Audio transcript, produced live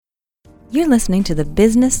You're listening to the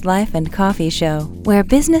Business, Life, and Coffee Show, where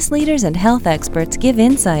business leaders and health experts give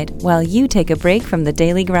insight while you take a break from the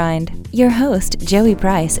daily grind. Your host, Joey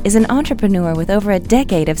Price, is an entrepreneur with over a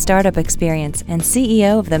decade of startup experience and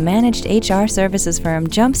CEO of the managed HR services firm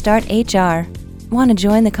Jumpstart HR. Want to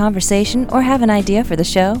join the conversation or have an idea for the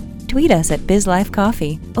show? Tweet us at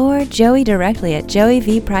BizLifeCoffee or Joey directly at Joey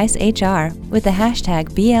V. Price HR with the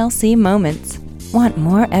hashtag BLC Moments. Want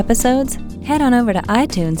more episodes? Head on over to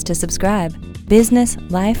iTunes to subscribe. Business,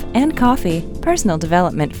 Life, and Coffee, personal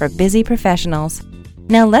development for busy professionals.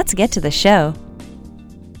 Now let's get to the show.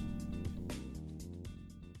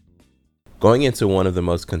 Going into one of the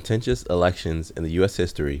most contentious elections in the U.S.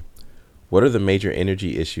 history, what are the major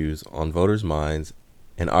energy issues on voters' minds,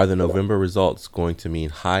 and are the November results going to mean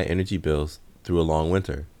high energy bills through a long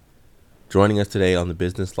winter? Joining us today on the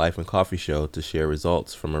Business, Life, and Coffee Show to share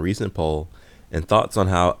results from a recent poll and thoughts on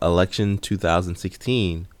how election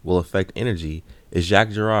 2016 will affect energy is Jack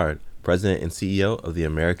Gerard, President and CEO of the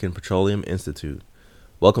American Petroleum Institute.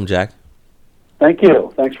 Welcome, Jack. Thank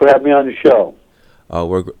you. Thanks for having me on the show.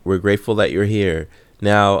 We're grateful that you're here.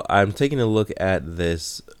 Now, I'm taking a look at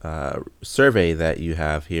this survey that you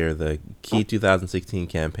have here, the Key 2016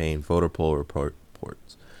 Campaign Voter Poll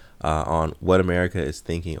Reports on what America is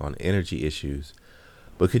thinking on energy issues.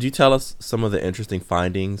 But could you tell us some of the interesting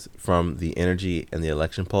findings from the energy and the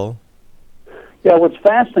election poll? Yeah, what's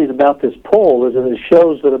fascinating about this poll is that it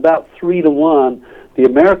shows that about 3-1, the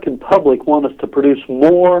American public want us to produce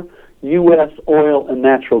more U.S. oil and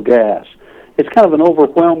natural gas. It's kind of an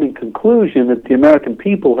overwhelming conclusion that the American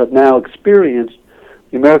people have now experienced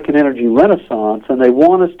the American energy renaissance, and they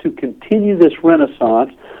want us to continue this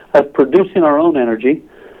renaissance of producing our own energy,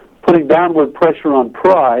 putting downward pressure on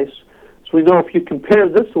price. So we know if you compare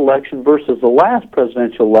this election versus the last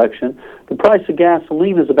presidential election, the price of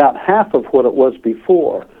gasoline is about half of what it was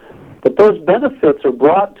before. But those benefits are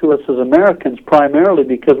brought to us as Americans primarily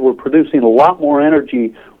because we're producing a lot more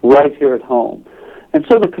energy right here at home. And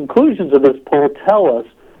so the conclusions of this poll tell us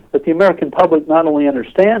that the American public not only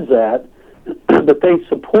understands that, but they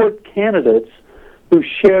support candidates who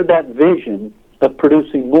share that vision of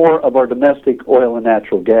producing more of our domestic oil and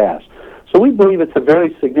natural gas. So we believe it's a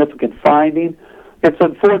very significant finding. It's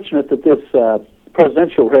unfortunate that this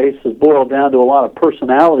presidential race has boiled down to a lot of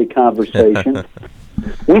personality conversation.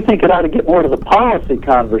 We think it ought to get more to the policy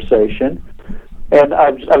conversation. And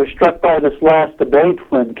I was struck by this last debate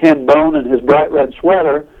when Ken Bone in his bright red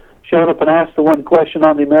sweater showed up and asked the one question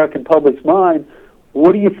on the American public's mind: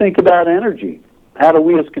 what do you think about energy? How do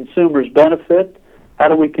we as consumers benefit? How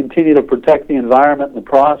do we continue to protect the environment in the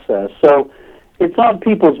process? So it's on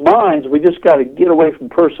people's minds. We just got to get away from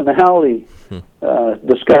personality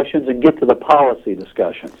discussions and get to the policy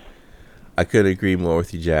discussions. I couldn't agree more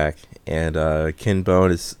with you, Jack. And Ken Bone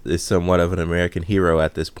is somewhat of an American hero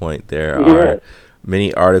at this point. There are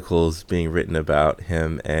many articles being written about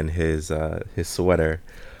him and his sweater.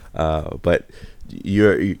 But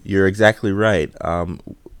you're exactly right.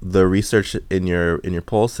 The research in your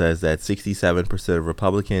poll says that 67% of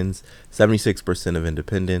Republicans, 76% of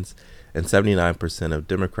independents, and 79% of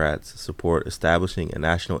Democrats support establishing a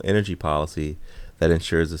national energy policy that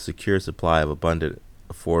ensures a secure supply of abundant,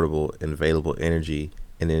 affordable, and available energy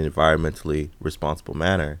in an environmentally responsible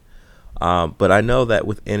manner. But I know that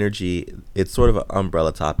with energy, it's sort of an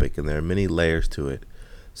umbrella topic, and there are many layers to it.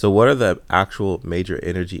 So what are the actual major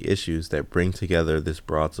energy issues that bring together this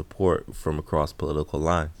broad support from across political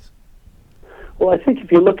lines? Well, I think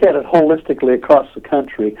if you look at it holistically across the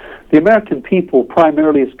country, the American people,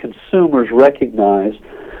 primarily as consumers, recognize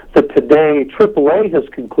that today, AAA has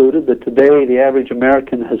concluded that today the average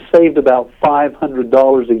American has saved about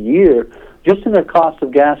 $500 a year just in their cost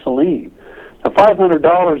of gasoline. Now,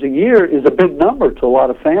 $500 a year is a big number to a lot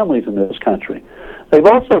of families in this country. They've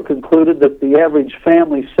also concluded that the average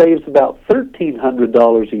family saves about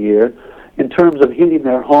 $1,300 a year in terms of heating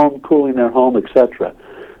their home, cooling their home, etc.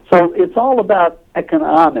 So it's all about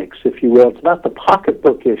economics, if you will. It's about the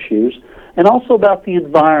pocketbook issues and also about the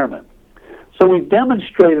environment. So we've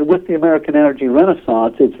demonstrated with the American Energy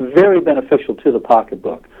Renaissance it's very beneficial to the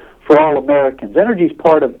pocketbook for all Americans. Energy is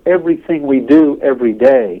part of everything we do every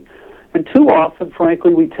day. And too often,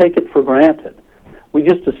 frankly, we take it for granted. We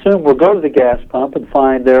just assume we'll go to the gas pump and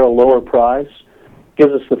find there a lower price,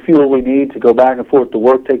 gives us the fuel we need to go back and forth to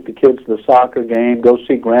work, take the kids to the soccer game, go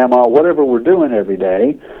see grandma, whatever we're doing every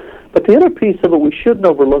day. But the other piece of it we shouldn't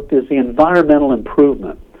overlook is the environmental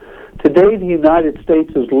improvement. Today, the United States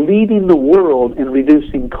is leading the world in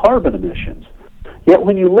reducing carbon emissions. Yet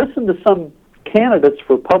when you listen to some candidates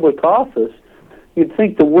for public office, you'd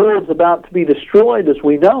think the world's about to be destroyed as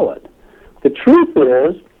we know it. The truth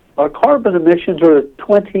is, Our carbon emissions are at a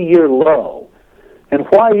 20-year low. And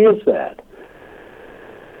why is that?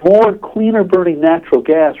 More cleaner burning natural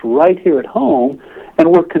gas right here at home,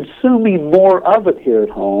 and we're consuming more of it here at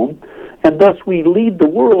home, and thus we lead the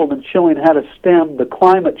world in showing how to stem the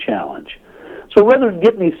climate challenge. So rather than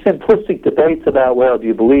getting these simplistic debates about, well, do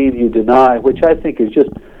you believe, you deny, which I think is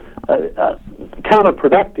just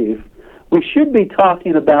counterproductive, we should be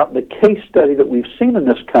talking about the case study that we've seen in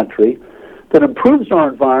this country that improves our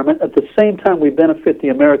environment at the same time we benefit the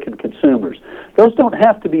American consumers. Those don't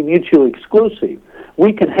have to be mutually exclusive.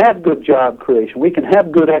 We can have good job creation. We can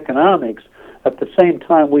have good economics. At the same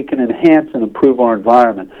time, we can enhance and improve our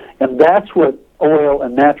environment. And that's what oil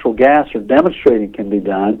and natural gas are demonstrating can be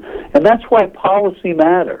done. And that's why policy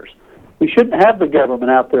matters. We shouldn't have the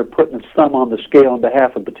government out there putting its thumb on the scale on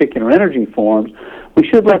behalf of particular energy forms. We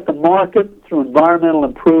should let the market, through environmental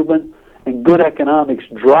improvement and good economics,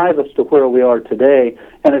 drive us to where we are today.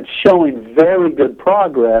 And it's showing very good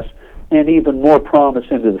progress and even more promise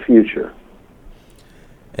into the future.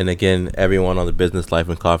 And again, everyone on the Business Life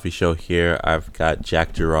and Coffee Show here, I've got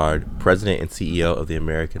Jack Gerard, President and CEO of the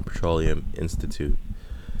American Petroleum Institute.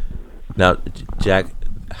 Now, Jack,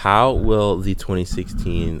 how will the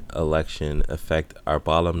 2016 election affect our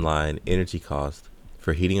bottom line energy cost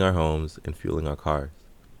for heating our homes and fueling our cars?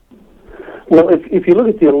 Well, if you look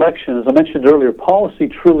at the election, as I mentioned earlier, policy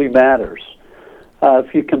truly matters.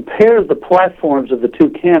 If you compare the platforms of the two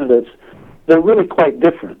candidates, they're really quite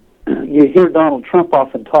different. You hear Donald Trump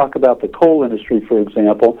often talk about the coal industry, for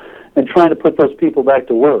example, and trying to put those people back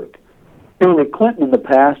to work. Hillary Clinton in the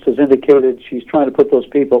past has indicated she's trying to put those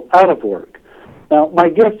people out of work. Now, my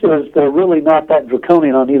guess is they're really not that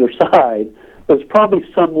draconian on either side, but it's probably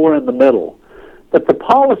somewhere in the middle. But the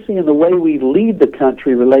policy and the way we lead the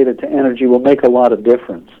country related to energy will make a lot of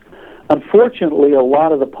difference. Unfortunately, a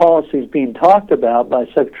lot of the policies being talked about by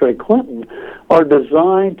Secretary Clinton are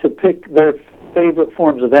designed to pick their favorite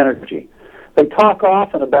forms of energy. They talk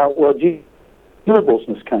often about, well, renewables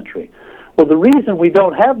in this country. Well, the reason we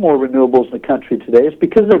don't have more renewables in the country today is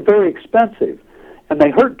because they're very expensive, and they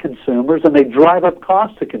hurt consumers, and they drive up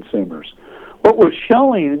costs to consumers. What we're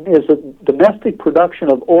showing is that domestic production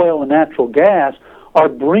of oil and natural gas are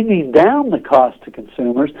bringing down the cost to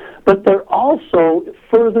consumers, but they're also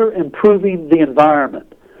further improving the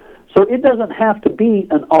environment. So it doesn't have to be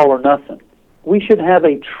an all or nothing. We should have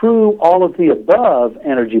a true all-of-the-above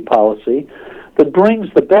energy policy that brings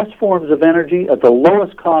the best forms of energy at the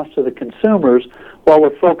lowest cost to the consumers while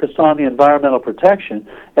we're focused on the environmental protection.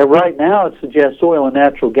 And right now it suggests oil and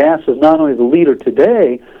natural gas is not only the leader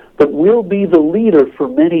today, but will be the leader for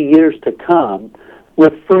many years to come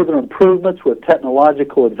with further improvements, with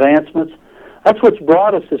technological advancements. That's what's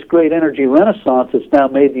brought us this great energy renaissance that's now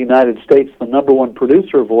made the United States the number one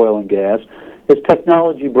producer of oil and gas. Is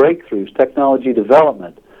technology breakthroughs, technology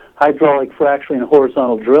development, hydraulic fracturing and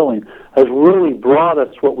horizontal drilling has really brought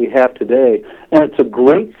us what we have today. And it's a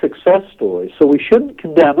great success story. So we shouldn't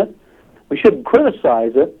condemn it. We shouldn't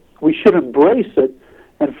criticize it. We should embrace it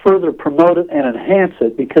and further promote it and enhance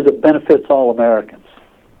it because it benefits all Americans.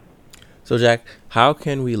 So, Jack, how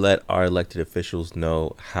can we let our elected officials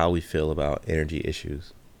know how we feel about energy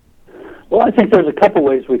issues? Well, I think there's a couple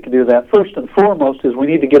ways we can do that. First and foremost is we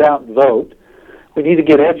need to get out and vote. We need to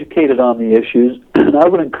get educated on the issues, and I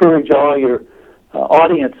would encourage all your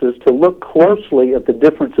audiences to look closely at the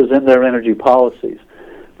differences in their energy policies,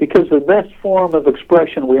 because the best form of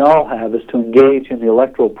expression we all have is to engage in the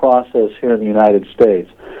electoral process here in the United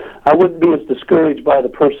States. I wouldn't be as discouraged by the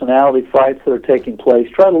personality fights that are taking place.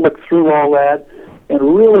 Try to look through all that and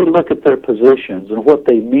really look at their positions and what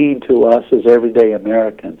they mean to us as everyday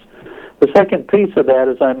Americans. The second piece of that,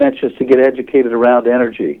 as I mentioned, is to get educated around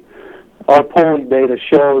energy. Our polling data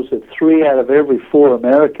shows that 3 out of every 4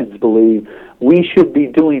 Americans believe we should be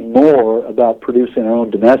doing more about producing our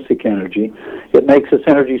own domestic energy. It makes us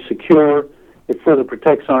energy secure, it further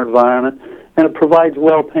protects our environment, and it provides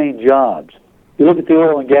well-paying jobs. You look at the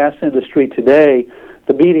oil and gas industry today,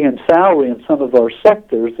 the median salary in some of our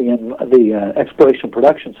sectors, the exploration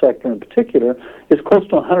production sector in particular, is close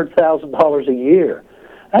to $100,000 a year.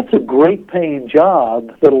 That's a great-paying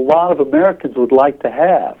job that a lot of Americans would like to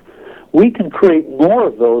have. We can create more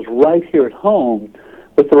of those right here at home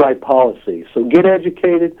with the right policy. So get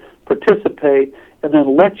educated, participate, and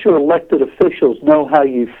then let your elected officials know how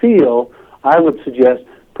you feel, I would suggest,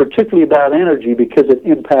 particularly about energy, because it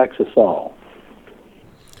impacts us all.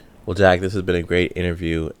 Well, Jack, this has been a great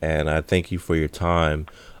interview, and I thank you for your time.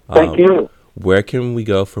 Thank you. Where can we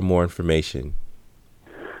go for more information?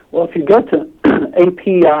 Well, if you go to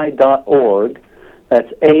api.org,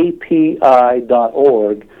 that's api.org,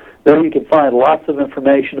 There you can find lots of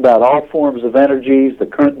information about all forms of energies, the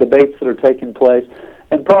current debates that are taking place,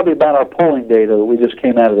 and probably about our polling data that we just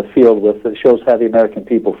came out of the field with that shows how the American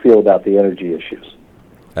people feel about the energy issues.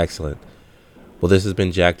 Excellent. Well, this has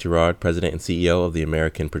been Jack Gerard, President and CEO of the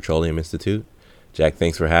American Petroleum Institute. Jack,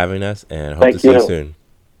 thanks for having us, and hope to see you soon.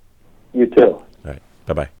 You too. All right.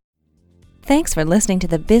 Bye-bye. Thanks for listening to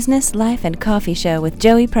the Business, Life, and Coffee Show with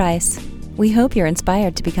Joey Price. We hope you're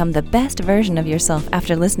inspired to become the best version of yourself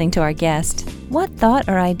after listening to our guest. What thought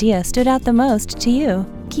or idea stood out the most to you?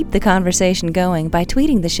 Keep the conversation going by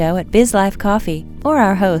tweeting the show at BizLifeCoffee or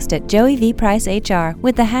our host at Joey V. Price HR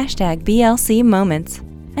with the hashtag BLC Moments.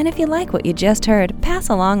 And if you like what you just heard, pass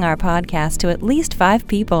along our podcast to at least 5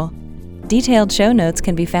 people. Detailed show notes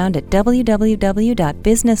can be found at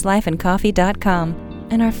www.businesslifeandcoffee.com,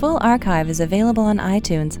 and our full archive is available on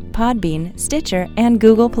iTunes, Podbean, Stitcher, and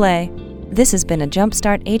Google Play. This has been a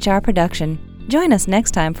Jumpstart HR production. Join us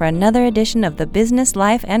next time for another edition of the Business,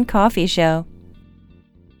 Life, and Coffee Show.